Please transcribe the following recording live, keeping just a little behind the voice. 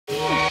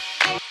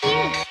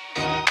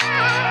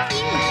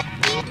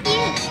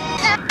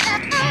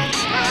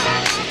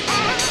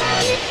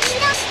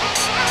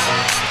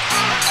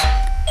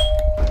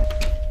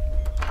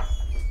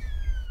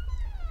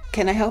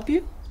Can I help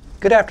you?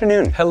 Good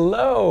afternoon.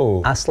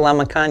 Hello.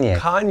 Assalamu Kanye.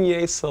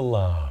 Kanye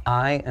salam.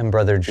 I am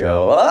Brother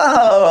Joe.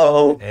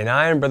 Oh! And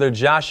I am Brother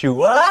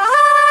Joshua.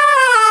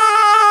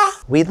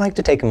 We'd like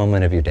to take a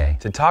moment of your day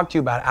To talk to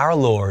you about our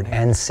Lord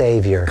and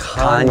Savior,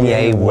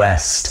 Kanye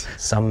West.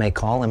 Some may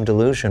call him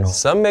delusional.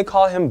 Some may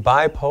call him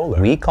bipolar.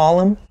 We call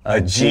him a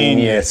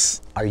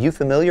genius. Are you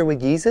familiar with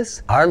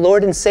Jesus? Our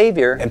Lord and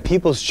Savior And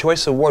People's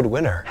Choice Award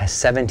winner. has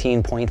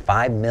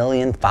 17.5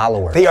 million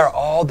followers. They are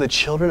all the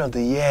children of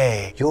the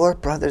Yay. Your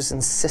brothers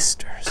and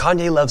sisters.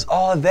 Kanye loves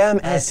all of them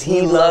As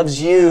he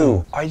loves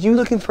you. Are you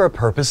looking for a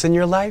purpose in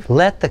your life?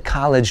 Let the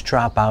college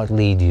dropout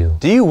lead you.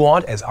 Do you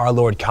want, as our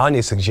Lord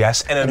Kanye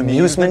suggests, an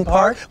amusement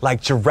park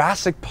like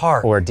Jurassic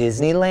Park? Or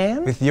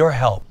Disneyland? With your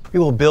help, we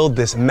will build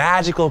this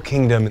magical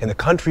kingdom in the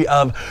country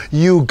of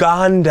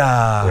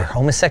Uganda. Where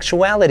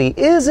homosexuality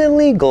is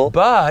illegal,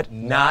 But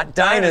not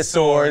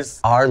dinosaurs.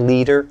 our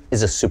leader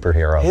is a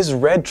superhero. His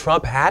red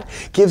Trump hat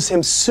gives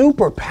him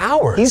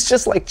superpowers. He's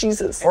just like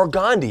Jesus. or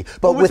Gandhi,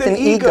 But with an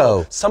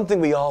ego. Something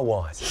we all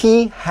want.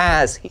 He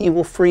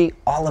will free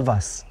all of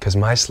us. Because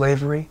my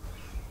slavery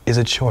is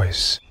a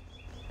choice.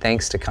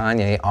 Thanks to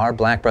Kanye, our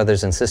black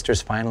brothers and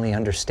sisters finally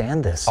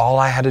understand this. All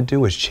I had to do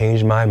was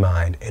change my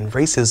mind, and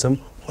racism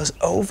was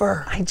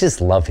over. I just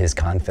love his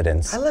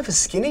confidence. I love his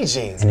skinny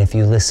jeans. And if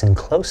you listen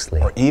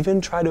closely, Or even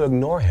try to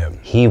ignore him.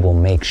 he will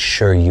make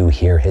sure you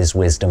hear his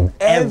wisdom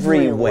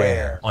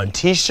everywhere. On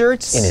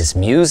t-shirts. In his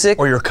music,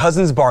 Or your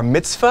cousin's bar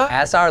mitzvah.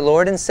 as our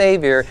Lord and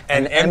Savior,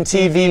 An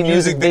MTV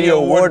Music Video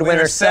Award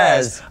winner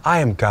says, I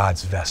am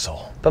God's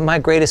vessel. But my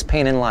greatest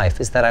pain in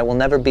life is that I will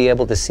never be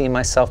able to see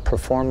myself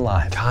perform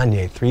live.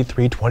 Kanye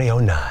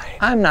 332009.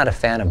 I'm not a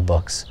fan of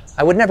books.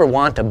 I would never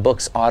want a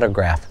book's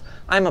autograph.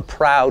 I'm a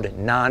proud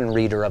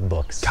non-reader of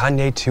books.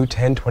 Kanye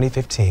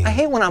 210-2015. I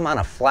hate when I'm on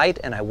a flight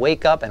and I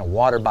wake up and a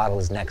water bottle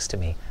is next to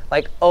me.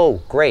 Like,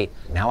 oh, great,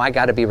 now I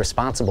gotta be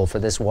responsible for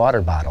this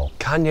water bottle.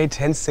 Kanye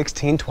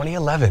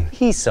 10-16-2011.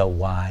 He's so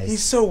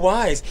wise. so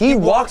wise. He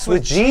walks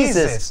with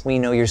Jesus. We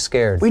know you're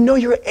scared. We know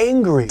you're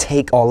angry.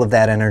 Take all of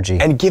that energy.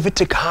 And give it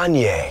to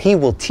Kanye. He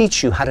will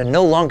teach you how to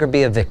no longer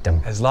be a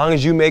victim. As long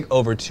as you make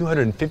over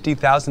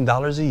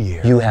 $250,000 a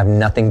year. You have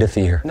nothing to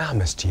fear.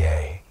 Namaste.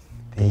 Yay.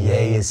 The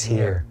Yay is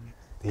here.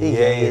 The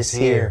Yay is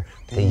here.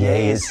 The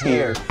Yay is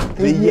here.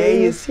 The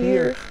Yay is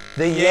here.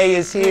 The Yay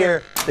is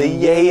here. The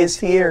Yay is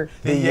here.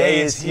 The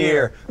Yay is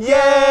here.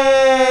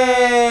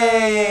 Yay!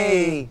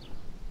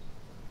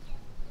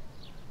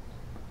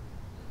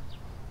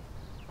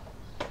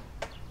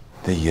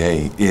 The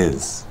Yay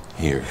is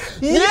here.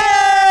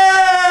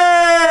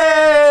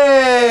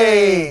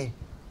 Yay!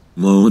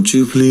 Won't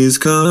you please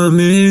come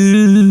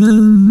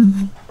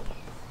in?